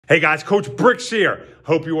Hey guys, Coach Bricks here.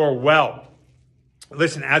 Hope you are well.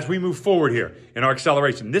 Listen, as we move forward here in our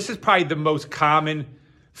acceleration, this is probably the most common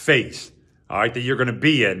phase, all right, that you're going to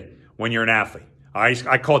be in when you're an athlete. All right,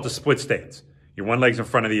 I call it the split stance. Your one leg's in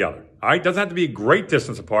front of the other. All right, doesn't have to be a great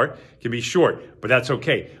distance apart. It can be short, but that's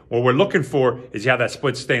okay. What we're looking for is you have that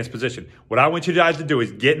split stance position. What I want you guys to do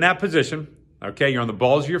is get in that position. Okay, you're on the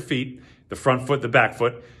balls of your feet, the front foot, the back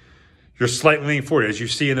foot. You're slightly leaning forward. As you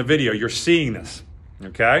see in the video, you're seeing this.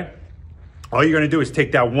 Okay? All you're going to do is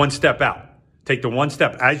take that one step out. Take the one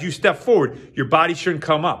step. As you step forward, your body shouldn't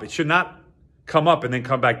come up. It should not come up and then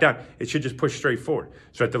come back down. It should just push straight forward.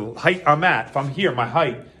 So at the height I'm at, if I'm here, my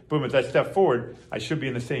height, boom, as I step forward, I should be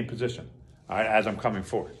in the same position, all right, as I'm coming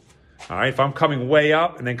forward. All right? If I'm coming way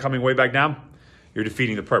up and then coming way back down, you're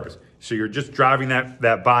defeating the purpose. So you're just driving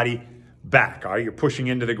that body back, all right? You're pushing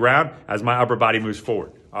into the ground as my upper body moves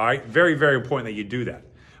forward, all right? Very, very important that you do that.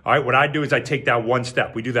 All right, what I do is I take that one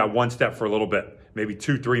step. We do that one step for a little bit, maybe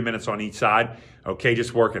 2-3 minutes on each side. Okay,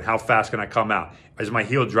 just working. How fast can I come out? Is my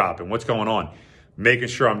heel dropping? What's going on? Making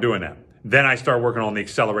sure I'm doing that. Then I start working on the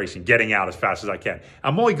acceleration, getting out as fast as I can.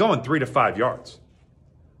 I'm only going 3 to 5 yards.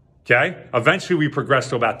 Okay? Eventually we progress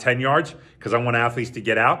to about 10 yards because I want athletes to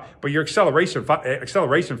get out. But your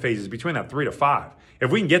acceleration phase is between that 3 to 5. If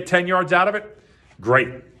we can get 10 yards out of it, great.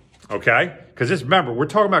 Okay? Because just remember, we're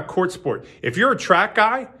talking about court sport. If you're a track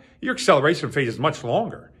guy, your acceleration phase is much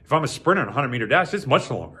longer. If I'm a sprinter in a 100-meter dash, it's much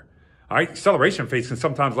longer. All right? Acceleration phase can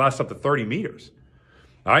sometimes last up to 30 meters.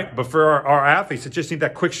 All right? But for our athletes that just need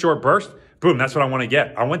that quick, short burst, boom, that's what I want to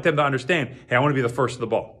get. I want them to understand, hey, I want to be the first to the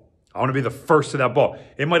ball. I want to be the first to that ball.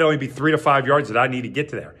 It might only be 3 to 5 yards that I need to get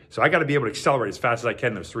to there. So I got to be able to accelerate as fast as I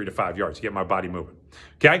can those 3 to 5 yards to get my body moving.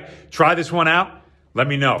 Okay? Try this one out. Let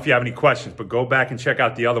me know if you have any questions, but go back and check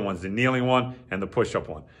out the other ones, the kneeling one and the push-up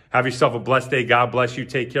one. Have yourself a blessed day. God bless you.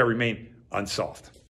 Take care. Remain unsolved.